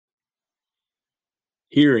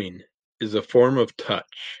Hearing is a form of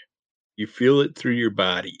touch. You feel it through your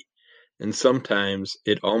body, and sometimes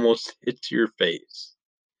it almost hits your face.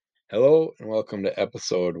 Hello, and welcome to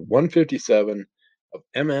episode 157 of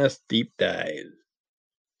MS Deep Dive.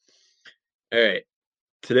 All right,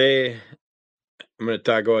 today I'm going to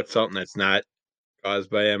talk about something that's not caused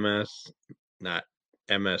by MS, not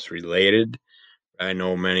MS related. I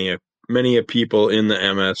know many people in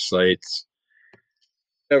the MS sites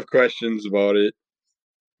have questions about it.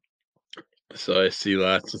 So I see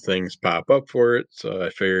lots of things pop up for it. So I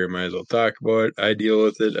figure I might as well talk about it. I deal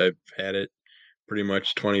with it. I've had it pretty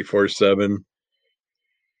much 24/7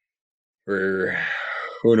 for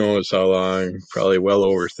who knows how long, probably well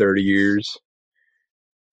over 30 years.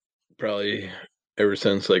 Probably ever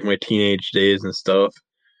since like my teenage days and stuff.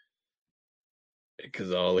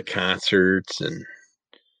 Because all the concerts and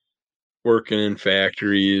working in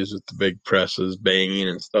factories with the big presses banging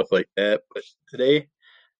and stuff like that. But today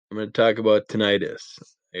I'm going to talk about tinnitus.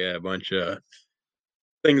 I got a bunch of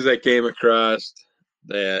things I came across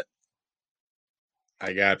that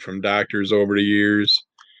I got from doctors over the years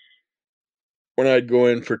when I'd go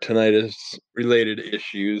in for tinnitus related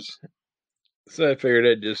issues. So I figured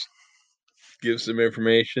I'd just give some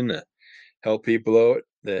information to help people out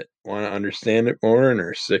that want to understand it more and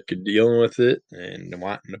are sick of dealing with it and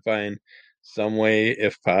wanting to find some way,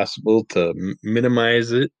 if possible, to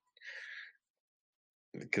minimize it.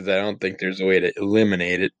 Because I don't think there's a way to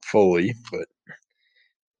eliminate it fully, but if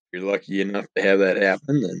you're lucky enough to have that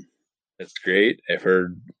happen, then that's great. I've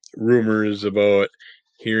heard rumors about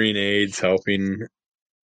hearing aids helping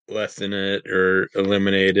lessen it or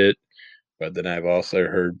eliminate it, but then I've also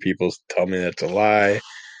heard people tell me that's a lie.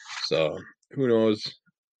 So who knows?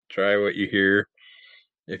 Try what you hear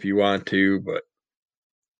if you want to, but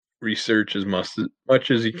research as much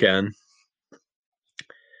as you can.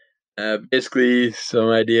 Basically, some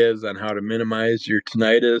ideas on how to minimize your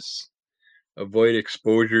tinnitus. Avoid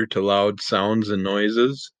exposure to loud sounds and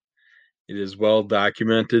noises. It is well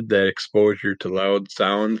documented that exposure to loud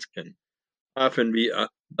sounds can often be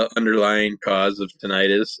the underlying cause of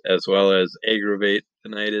tinnitus, as well as aggravate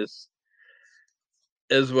tinnitus,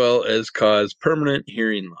 as well as cause permanent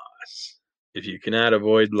hearing loss. If you cannot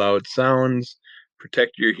avoid loud sounds,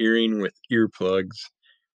 protect your hearing with earplugs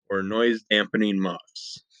or noise dampening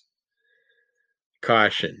muffs.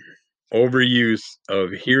 Caution. Overuse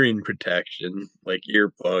of hearing protection, like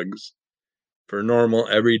earplugs, for normal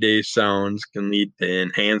everyday sounds can lead to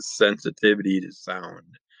enhanced sensitivity to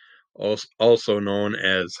sound, also known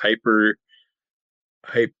as hyperacusis,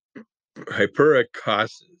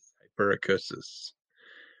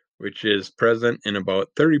 which is present in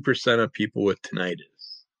about 30% of people with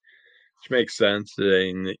tinnitus. Which makes sense.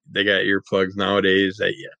 They got earplugs nowadays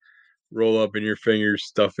that you roll up in your fingers,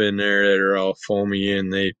 stuff in there that are all foamy,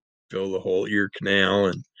 and they fill the whole ear canal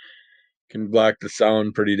and can block the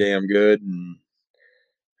sound pretty damn good. And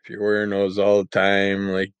if you're wearing those all the time,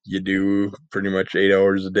 like you do pretty much 8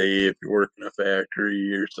 hours a day, if you work in a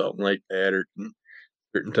factory or something like that, or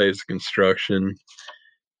certain types of construction,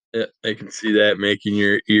 I can see that making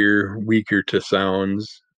your ear weaker to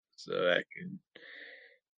sounds. So that could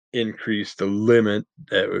increase the limit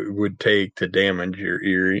that it would take to damage your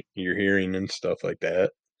hearing and stuff like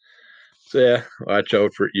that. So yeah, watch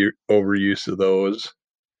out for overuse of those.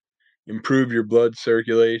 Improve your blood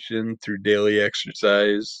circulation through daily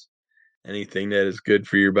exercise. Anything that is good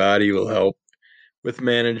for your body will help with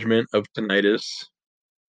management of tinnitus.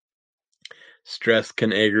 Stress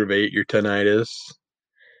can aggravate your tinnitus.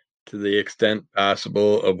 To the extent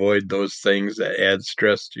possible, avoid those things that add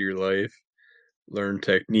stress to your life. Learn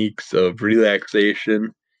techniques of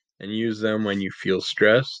relaxation and use them when you feel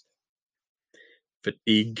stressed.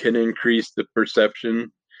 Fatigue can increase the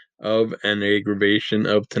perception of and aggravation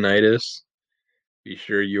of tinnitus. Be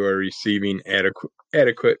sure you are receiving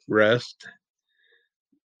adequate rest.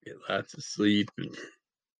 Get lots of sleep. And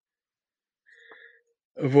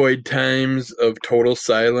avoid times of total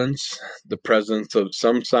silence. The presence of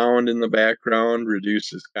some sound in the background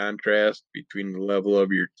reduces contrast between the level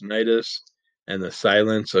of your tinnitus and the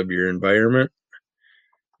silence of your environment.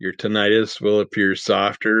 Your tinnitus will appear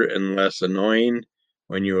softer and less annoying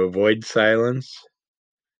when you avoid silence.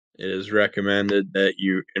 It is recommended that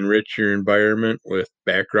you enrich your environment with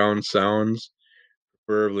background sounds,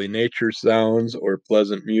 preferably nature sounds or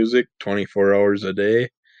pleasant music 24 hours a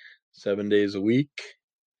day, 7 days a week.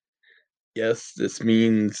 Yes, this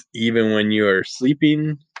means even when you are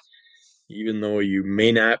sleeping, even though you may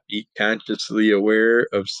not be consciously aware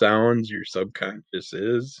of sounds, your subconscious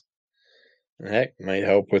is. That might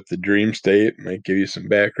help with the dream state, might give you some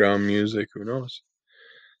background music, who knows?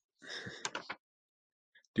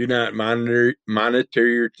 Do not monitor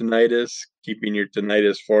your tinnitus. Keeping your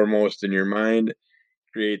tinnitus foremost in your mind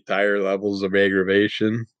creates higher levels of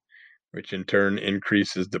aggravation, which in turn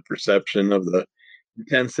increases the perception of the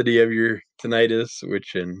intensity of your tinnitus,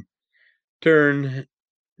 which in turn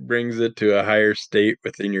brings it to a higher state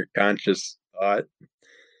within your conscious thought.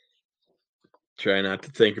 Try not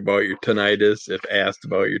to think about your tinnitus. If asked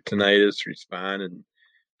about your tinnitus, respond and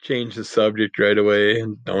change the subject right away,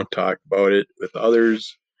 and don't talk about it with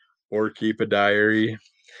others or keep a diary.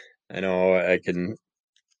 I know I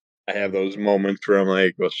have those moments where I'm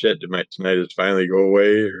like, well, shit, did my tinnitus finally go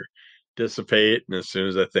away or dissipate? And as soon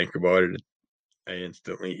as I think about it, I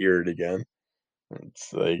instantly hear it again.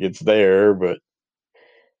 It's like it's there, but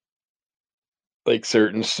like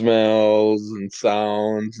certain smells and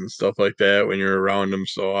sounds and stuff like that, when you're around them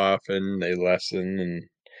so often, they lessen and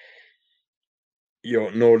you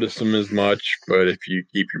don't notice them as much. But if you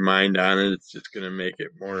keep your mind on it, it's just going to make it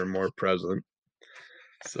more and more present.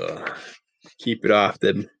 So keep it off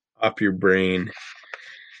your brain.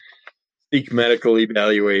 Seek medical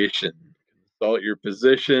evaluation. Consult your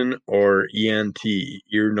physician or ENT,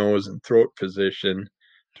 ear, nose, and throat physician,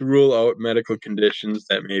 to rule out medical conditions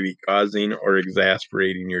that may be causing or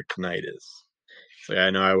exacerbating your tinnitus. So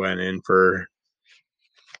I know I went in for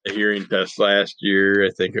a hearing test last year,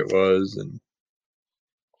 I think it was, and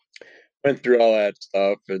went through all that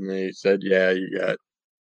stuff, and they said, yeah, you got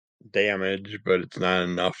damage, but it's not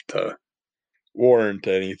enough to warrant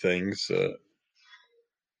anything. So,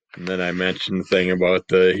 and then I mentioned the thing about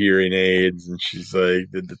the hearing aids, and she's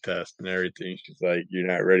like, did the test and everything. She's like, you're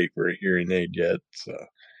not ready for a hearing aid yet. So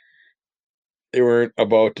they weren't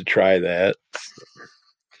about to try that.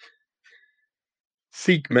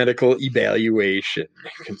 Seek medical evaluation.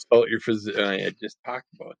 Consult your physician. I just talked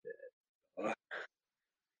about that.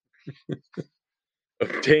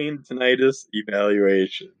 Obtain tinnitus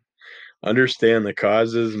evaluation. Understand the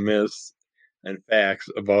causes, myths, and facts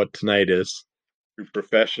about tinnitus through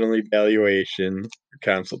professional evaluation or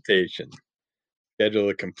consultation. Schedule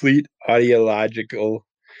a complete audiological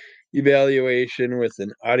evaluation with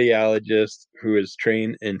an audiologist who is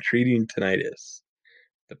trained in treating tinnitus.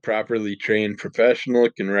 The properly trained professional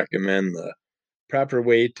can recommend the proper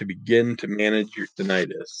way to begin to manage your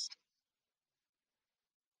tinnitus.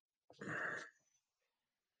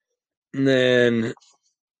 And then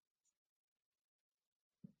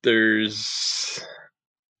there's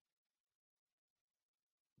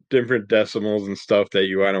different decimals and stuff that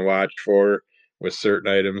you want to watch for with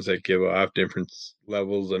certain items that give off different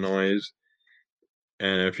levels of noise.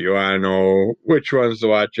 And if you want to know which ones to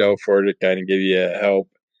watch out for to kind of give you a help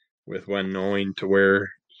with when knowing to wear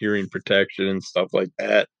hearing protection and stuff like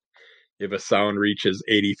that, if a sound reaches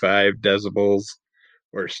 85 decibels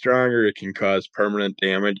or stronger, it can cause permanent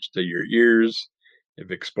damage to your ears.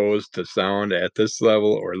 If exposed to sound at this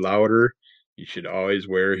level or louder, you should always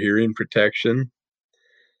wear hearing protection.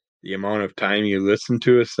 The amount of time you listen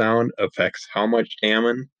to a sound affects how much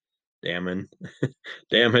damage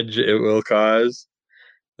it will cause.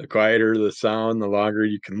 The quieter the sound, the longer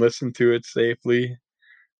you can listen to it safely.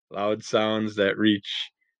 Loud sounds that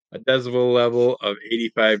reach a decibel level of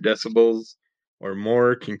 85 decibels or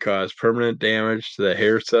more can cause permanent damage to the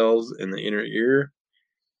hair cells in the inner ear,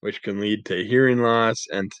 which can lead to hearing loss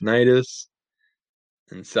and tinnitus.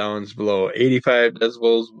 And sounds below 85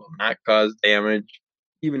 decibels will not cause damage,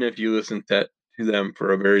 even if you listen to them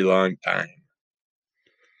for a very long time.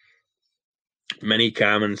 Many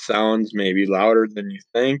common sounds may be louder than you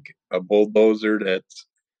think. A bulldozer that's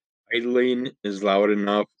idling is loud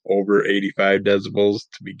enough over 85 decibels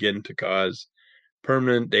to begin to cause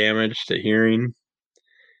permanent damage to hearing.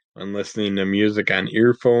 When listening to music on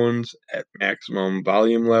earphones at maximum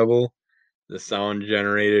volume level, the sound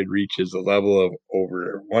generated reaches a level of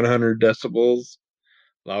over 100 decibels,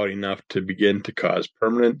 loud enough to begin to cause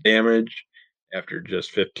permanent damage after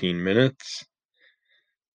just 15 minutes.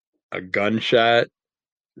 A gunshot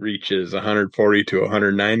reaches 140 to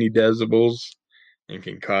 190 decibels and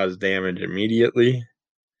can cause damage immediately.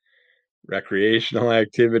 Recreational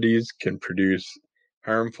activities can produce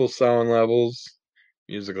harmful sound levels,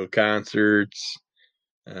 musical concerts,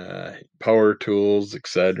 power tools,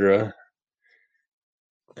 etc.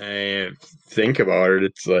 And think about it,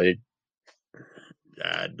 it's like,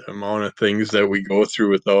 God, the amount of things that we go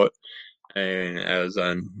through without, and as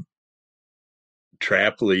on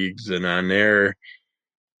trap leagues and on there,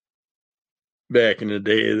 back in the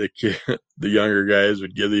day, the younger guys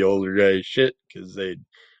would give the older guys shit because they'd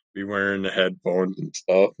be wearing the headphones and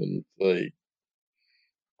stuff, and it's like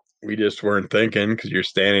we just weren't thinking because you're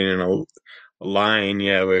standing in a line,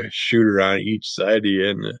 you have a shooter on each side of you,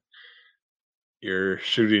 and you're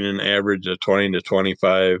shooting an average of 20 to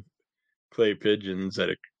 25 clay pigeons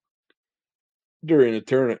during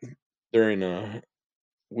a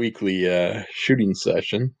weekly shooting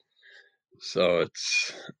session. So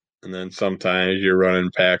and then sometimes you're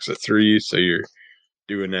running packs of 3, so you're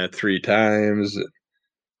doing that 3 times.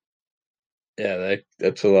 Yeah,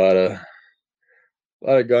 that's a lot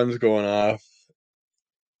of guns going off.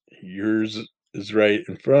 Yours is right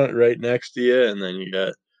in front, right next to you, and then you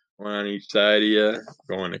got one on each side of you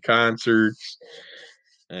going to concerts.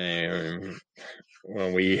 And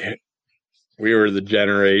when we were the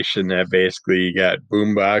generation that basically got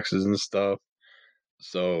boom boxes and stuff,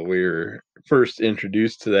 so we were first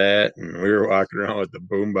introduced to that, and we were walking around with the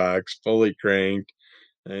boom box fully cranked,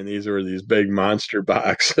 and these were these big monster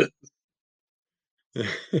boxes.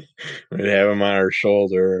 We'd have them on our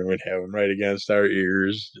shoulder, and we'd have them right against our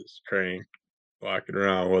ears, just cranked, walking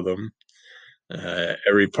around with them.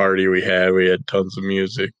 Every party we had tons of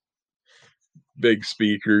music, big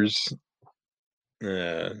speakers.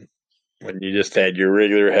 When you just had your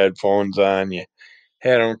regular headphones on, you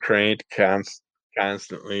had them cranked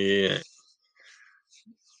constantly.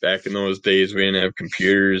 Back in those days, we didn't have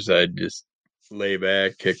computers. I'd just lay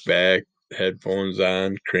back, kick back, headphones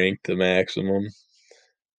on, crank to maximum.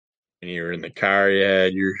 When you were in the car, you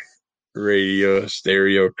had your radio,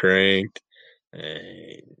 stereo cranked.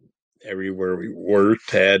 And everywhere we worked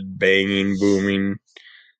had banging, booming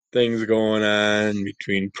things going on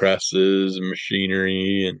between presses and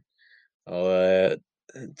machinery and all that.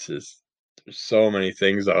 It's just there's so many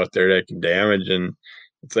things out there that can damage, and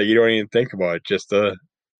it's like you don't even think about it. Just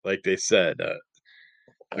like they said,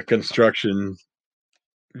 a construction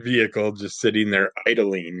vehicle just sitting there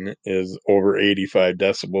idling is over 85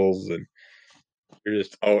 decibels, and you're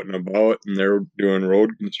just out and about, and they're doing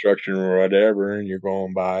road construction or whatever, and you're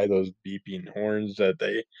going by those beeping horns that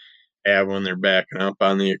they have when they're backing up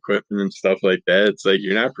on the equipment and stuff like that. It's like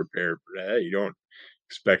you're not prepared for that. You don't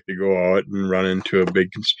expect to go out and run into a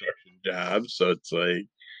big construction job. So it's like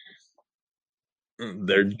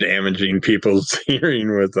they're damaging people's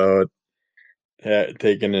hearing without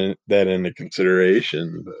taking that into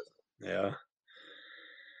consideration. But yeah,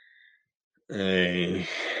 Eh,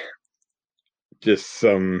 just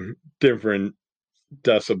some different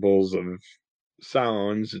decibels of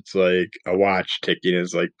sounds. It's like a watch ticking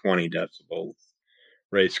is like 20 decibels.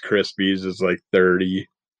 Rice Krispies is like 30.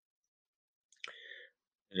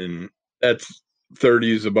 And that's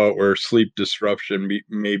 30 is about where sleep disruption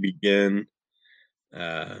may begin.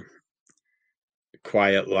 Uh,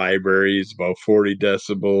 quiet library is about 40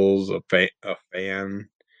 decibels. A fan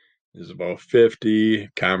is about 50.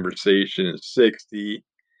 Conversation is 60.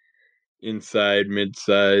 Inside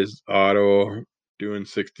mid-sized auto doing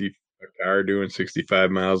 60. A car doing 65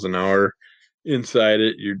 miles an hour. Inside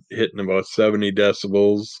it, you're hitting about 70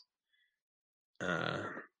 decibels. Uh,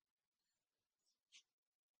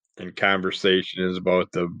 and conversation is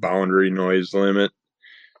about the boundary noise limit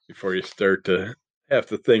before you start to have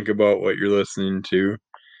to think about what you're listening to.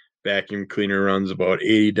 Vacuum cleaner runs about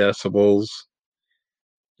 80 decibels,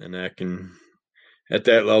 and at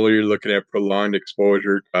that level, you're looking at prolonged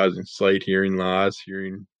exposure causing slight hearing loss.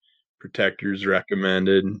 Hearing protectors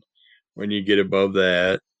recommended when you get above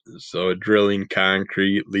that. So, drilling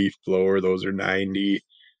concrete, leaf blower, those are 90.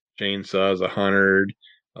 Chainsaws, 100.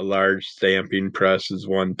 A large stamping press is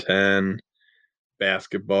 110.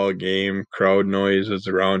 Basketball game, crowd noise is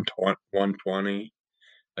around 120.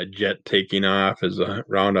 A jet taking off is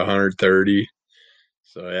around 130.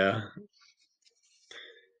 So yeah,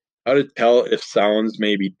 how to tell if sounds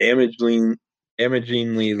may be damagingly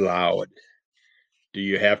loud? Do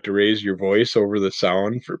you have to raise your voice over the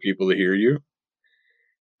sound for people to hear you?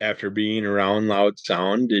 After being around loud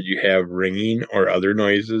sound, did you have ringing or other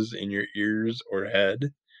noises in your ears or head?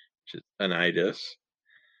 Which is tinnitus.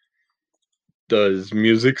 Does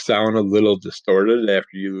music sound a little distorted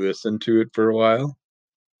after you listen to it for a while?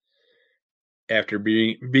 After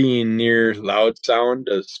being near loud sound,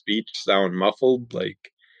 does speech sound muffled, like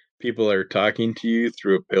people are talking to you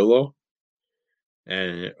through a pillow?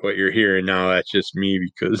 And what you're hearing now, that's just me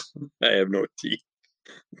because I have no teeth,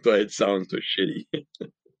 but it sounds so shitty.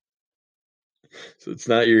 So it's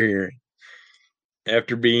not your hearing.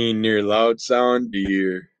 After being near loud sound, do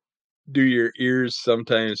your ears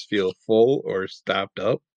sometimes feel full or stopped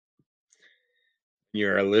up? You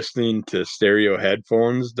are listening to stereo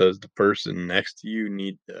headphones. Does the person next to you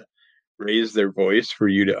need to raise their voice for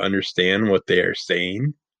you to understand what they are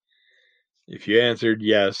saying? If you answered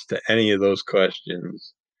yes to any of those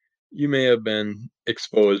questions, you may have been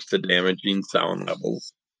exposed to damaging sound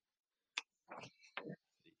levels.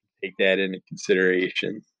 Take that into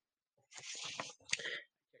consideration.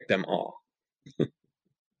 them all.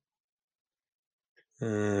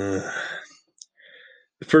 The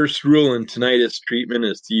first rule in tinnitus treatment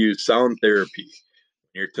is to use sound therapy.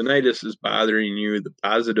 When your tinnitus is bothering you, the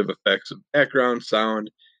positive effects of background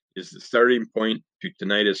sound is the starting point to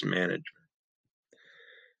tinnitus management.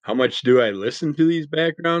 How much do I listen to these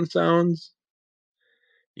background sounds?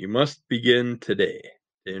 You must begin today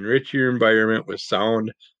to enrich your environment with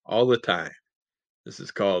sound all the time. This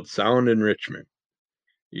is called sound enrichment.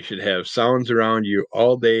 You should have sounds around you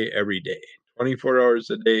all day, every day, 24 hours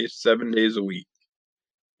a day, 7 days a week.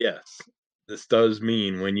 Yes, this does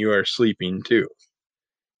mean when you are sleeping too.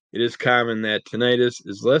 It is common that tinnitus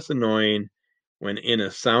is less annoying when in a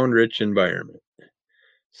sound-rich environment.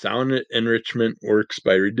 Sound enrichment works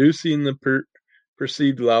by reducing the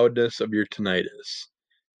perceived loudness of your tinnitus.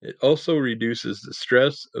 It also reduces the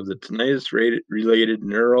stress of the tinnitus-related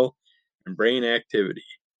neural and brain activity,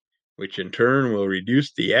 which in turn will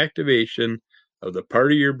reduce the activation of the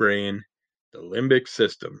part of your brain, the limbic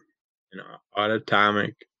system, an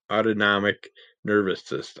autonomic nervous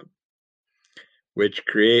system, which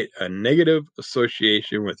create a negative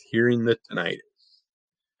association with hearing the tinnitus.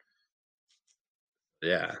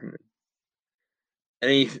 Yeah.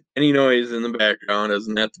 Any noise in the background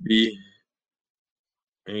doesn't have to be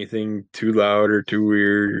anything too loud or too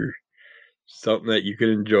weird or something that you can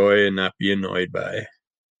enjoy and not be annoyed by.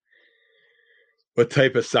 What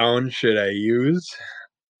type of sound should I use?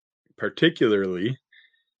 Particularly,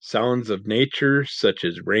 sounds of nature such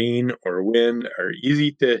as rain or wind are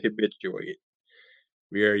easy to habituate.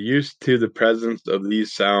 We are used to the presence of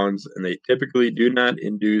these sounds and they typically do not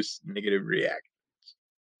induce negative reactions.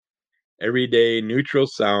 Everyday neutral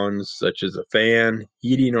sounds such as a fan,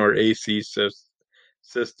 heating, or AC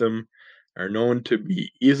system are known to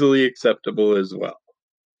be easily acceptable as well.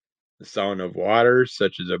 The sound of water,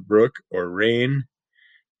 such as a brook or rain,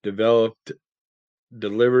 delivered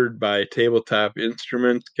by tabletop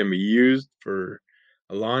instruments, can be used for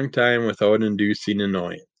a long time without inducing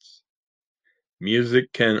annoyance.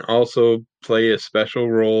 Music can also play a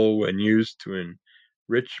special role when used to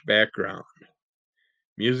enrich background.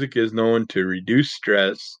 Music is known to reduce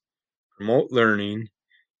stress, promote learning,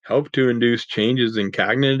 help to induce changes in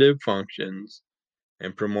cognitive functions,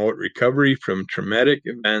 and promote recovery from traumatic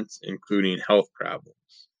events, including health problems.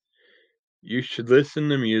 You should listen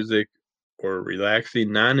to music or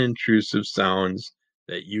relaxing, non-intrusive sounds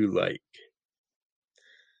that you like.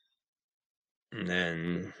 And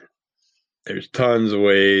then there's tons of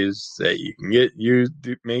ways that you can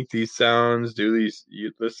make these sounds, you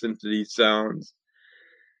listen to these sounds.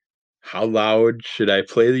 How loud should I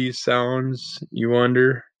play these sounds, you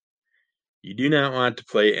wonder? You do not want to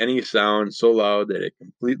play any sound so loud that it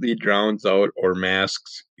completely drowns out or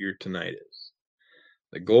masks your tinnitus.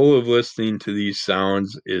 The goal of listening to these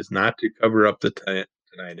sounds is not to cover up the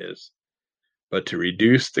tinnitus, but to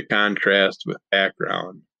reduce the contrast with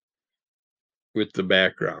the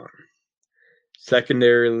background.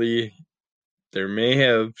 Secondarily, they may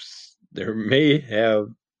have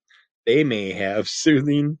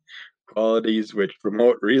soothing qualities which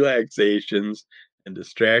promote relaxations and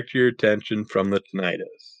distract your attention from the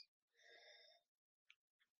tinnitus.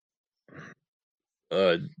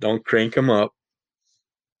 Don't crank them up.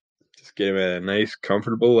 Just get them at a nice,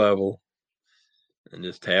 comfortable level, and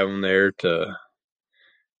just have them there to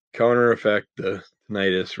counter effect the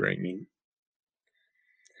tinnitus ringing.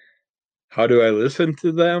 How do I listen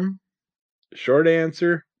to them? Short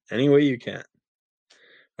answer, any way you can.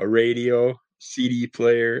 A radio, CD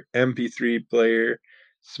player, MP3 player,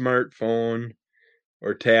 smartphone,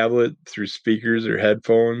 or tablet through speakers or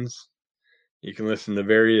headphones. You can listen to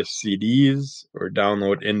various CDs or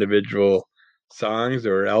download individual songs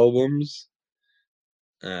or albums.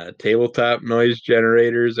 Tabletop noise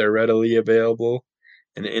generators are readily available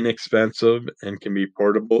and inexpensive and can be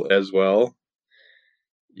portable as well.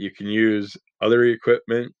 You can use other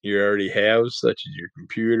equipment you already have, such as your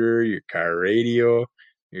computer, your car radio,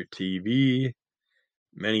 your TV.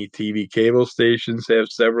 Many TV cable stations have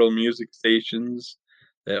several music stations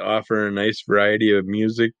that offer a nice variety of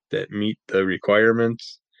music that meet the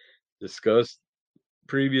requirements discussed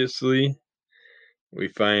previously. We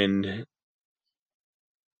find,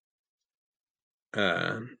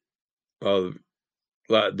 well,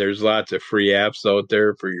 there's lots of free apps out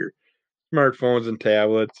there for your smartphones and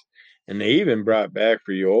tablets, and they even brought back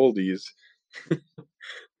for you oldies.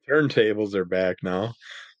 Turntables are back now.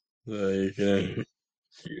 So you can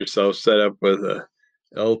get yourself set up with a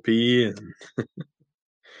LP and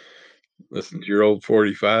listen to your old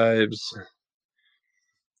 45s.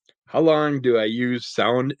 How long do I use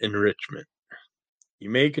sound enrichment? You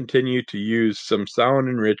may continue to use some sound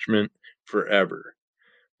enrichment forever.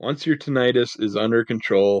 Once your tinnitus is under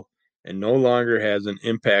control and no longer has an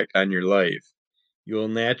impact on your life, you will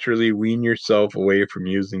naturally wean yourself away from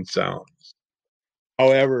using sounds.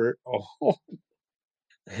 However,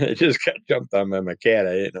 I just got jumped on by my cat.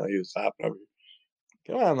 I didn't know he was hopping over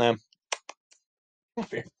here. Come on, Lamb. Come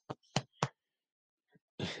up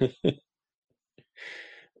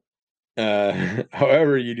here.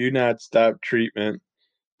 However, you do not stop treatment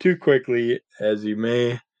too quickly, as you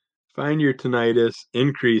may find your tinnitus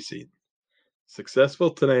increasing.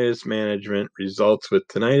 Successful tinnitus management results with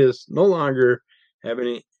tinnitus no longer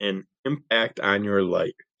having an impact on your life.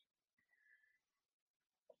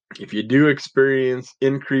 If you do experience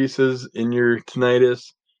increases in your tinnitus,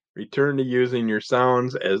 return to using your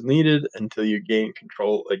sounds as needed until you gain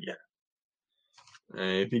control again.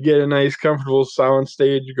 If you get a nice, comfortable sound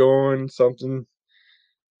stage going, something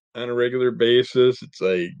on a regular basis, it's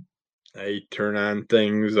like I turn on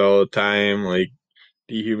things all the time, like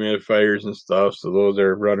dehumidifiers and stuff, so those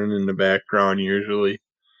are running in the background usually.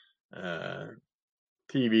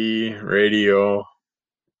 TV, radio.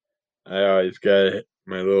 I always got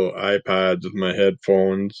my little iPods with my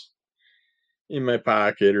headphones in my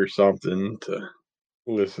pocket or something to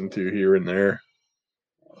listen to here and there.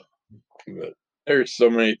 But there's so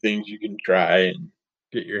many things you can try and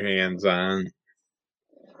get your hands on.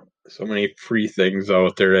 So many free things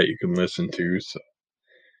out there that you can listen to. So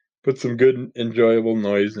put some good, enjoyable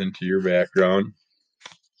noise into your background.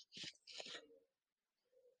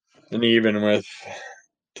 And even with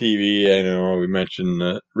TV, I know we mentioned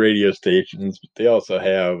the radio stations, but they also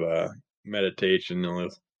have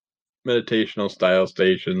meditational style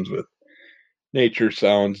stations with nature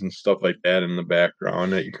sounds and stuff like that in the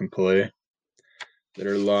background that you can play that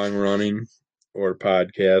are long running, or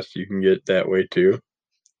podcasts you can get that way too.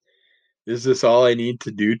 Is this all I need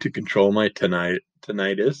to do to control my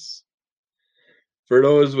tinnitus? For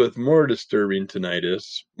those with more disturbing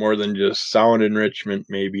tinnitus, more than just sound enrichment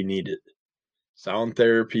may be needed. Sound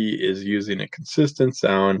therapy is using a consistent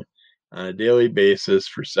sound on a daily basis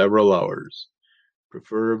for several hours,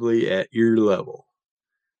 preferably at ear level.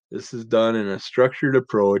 This is done in a structured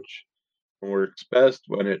approach and works best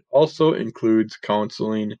when it also includes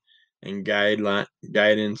counseling and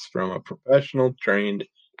guidance from a professional trained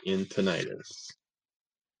in tinnitus.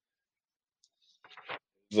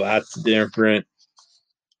 Lots of different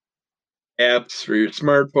apps for your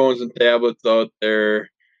smartphones and tablets out there,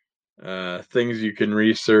 things you can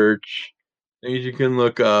research, things you can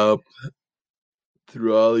look up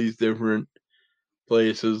through all these different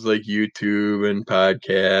places like YouTube and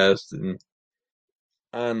podcasts and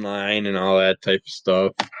online and all that type of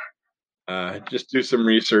stuff. Just do some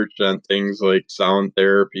research on things like sound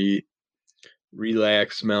therapy,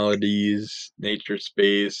 relax melodies, nature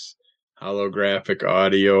space, holographic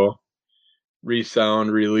audio, resound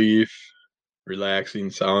relief, relaxing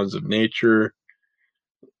sounds of nature,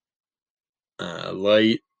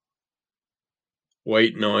 light,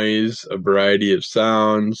 white noise, a variety of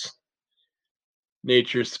sounds,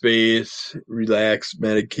 nature space, relax,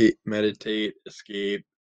 meditate, escape,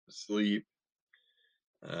 sleep,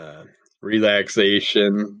 uh,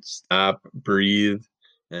 relaxation, stop, breathe,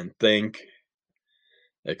 and think,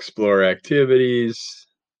 explore activities,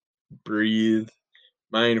 breathe,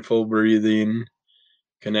 mindful breathing,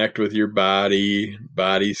 connect with your body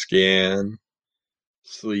scan,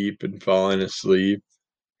 sleep and falling asleep,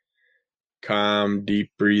 calm,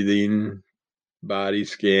 deep breathing, body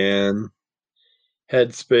scan.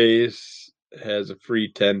 Headspace has a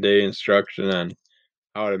free 10-day instruction on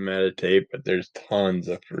how to meditate, but there's tons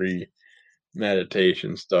of free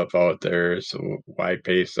meditation stuff out there. So why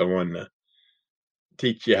pay someone to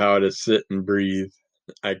teach you how to sit and breathe?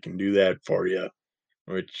 I can do that for you,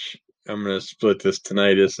 which I'm going to split this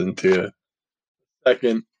tinnitus into a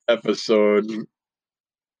second episode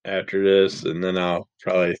after this, and then I'll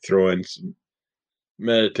probably throw in some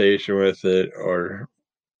meditation with it, or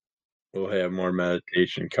we'll have more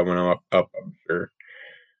meditation coming up I'm sure.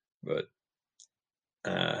 But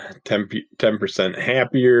 10%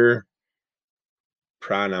 happier,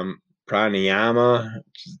 pranayama,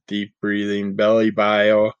 which is deep breathing, belly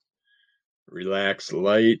bio, relax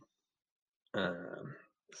light,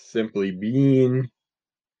 simply being,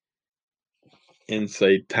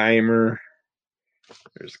 insight timer.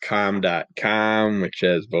 There's calm.com, which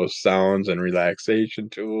has both sounds and relaxation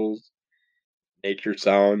tools. Nature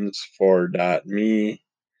sounds for.me,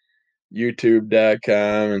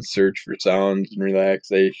 youtube.com, and search for sounds and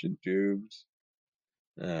relaxation tubes.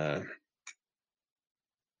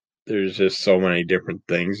 There's just so many different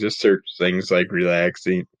things. Just search things like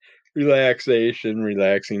relaxation,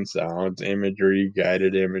 relaxing sounds, imagery,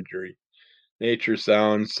 guided imagery, nature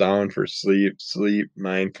sounds, sound for sleep, sleep,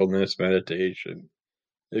 mindfulness, meditation,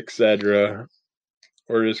 etc.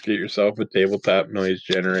 Or just get yourself a tabletop noise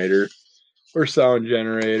generator or sound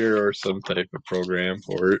generator or some type of program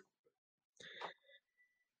for it.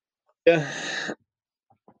 Yeah,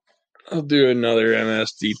 I'll do another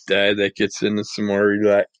MS deep dive that gets into some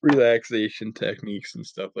more relaxation techniques and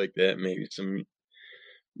stuff like that. Maybe some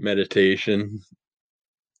meditation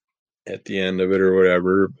at the end of it or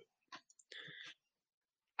whatever.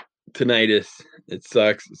 Tinnitus, it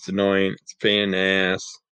sucks. It's annoying. It's a pain in the ass.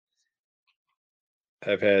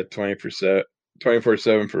 I've had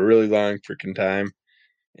 24/7 for a really long freaking time.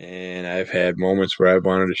 And I've had moments where I've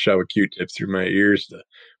wanted to shove a Q-tip through my ears to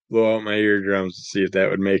blow out my eardrums to see if that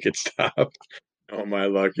would make it stop. Oh, my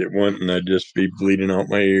luck, it wouldn't, and I'd just be bleeding out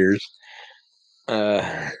my ears.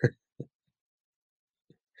 Yeah,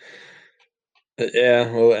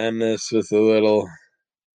 we'll end this with a little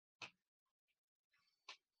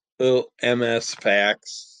MS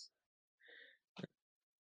facts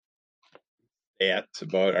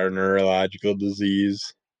about our neurological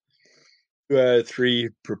disease. 2 out of 3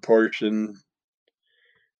 proportion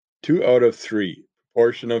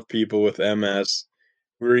of people with MS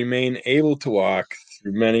who remain able to walk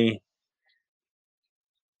through many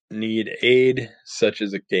need aid, such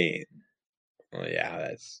as a cane. Oh, yeah,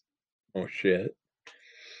 that's oh shit.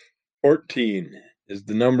 14 is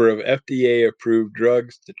the number of FDA approved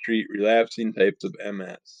drugs to treat relapsing types of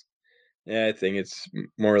MS. Yeah, I think it's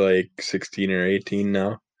more like 16 or 18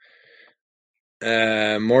 now.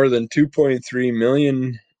 More than 2.3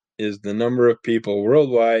 million is the number of people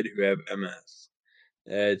worldwide who have MS.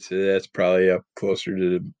 That's probably up closer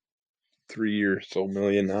to 3 or so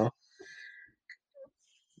million now.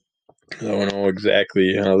 I don't know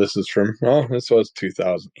exactly how this is from. Well, this was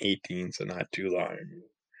 2018, so not too long.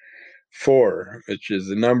 4, which is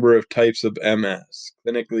the number of types of MS: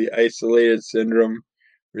 clinically isolated syndrome,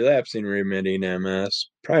 relapsing remitting MS,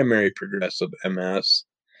 primary progressive MS,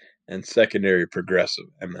 and secondary progressive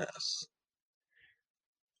MS.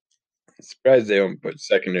 I'm surprised they don't put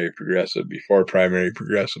secondary progressive before primary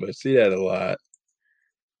progressive. I see that a lot,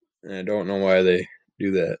 and I don't know why they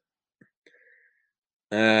do that.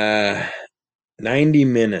 90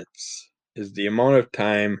 minutes is the amount of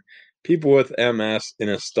time people with MS in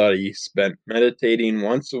a study spent meditating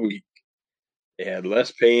once a week. They had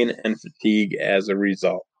less pain and fatigue as a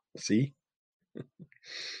result. See?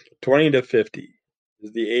 20 to 50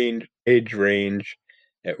 is the age range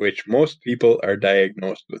at which most people are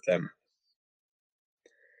diagnosed with MS.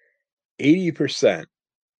 80%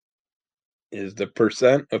 is the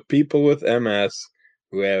percent of people with MS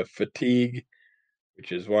who have fatigue,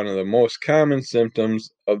 which is one of the most common symptoms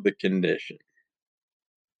of the condition.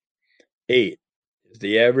 8 is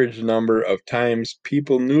the average number of times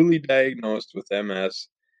people newly diagnosed with MS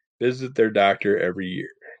visit their doctor every year.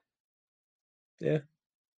 Yeah.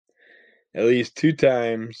 At least 2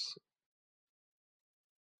 times.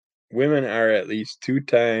 Women are at least 2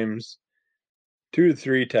 to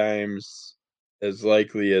 3 times as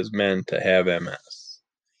likely as men to have MS.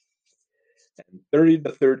 And 30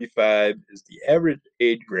 to 35 is the average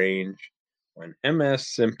age range when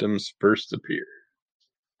MS symptoms first appear.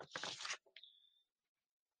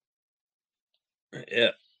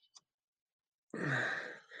 Yeah.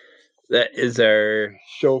 That is our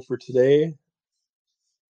show for today.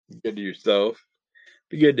 Be good to yourself.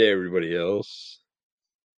 Be good to everybody else.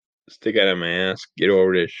 Stick out a mask. Get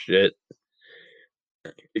over this shit.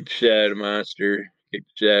 Get the shit out of Monster. Get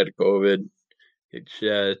the shit out of COVID. Get the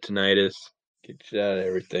shit out of tinnitus. Get the shit out of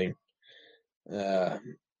everything.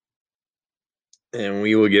 And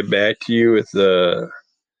we will get back to you with a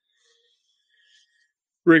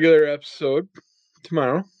regular episode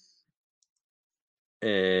tomorrow.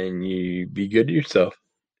 And you be good to yourself.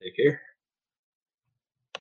 Take care.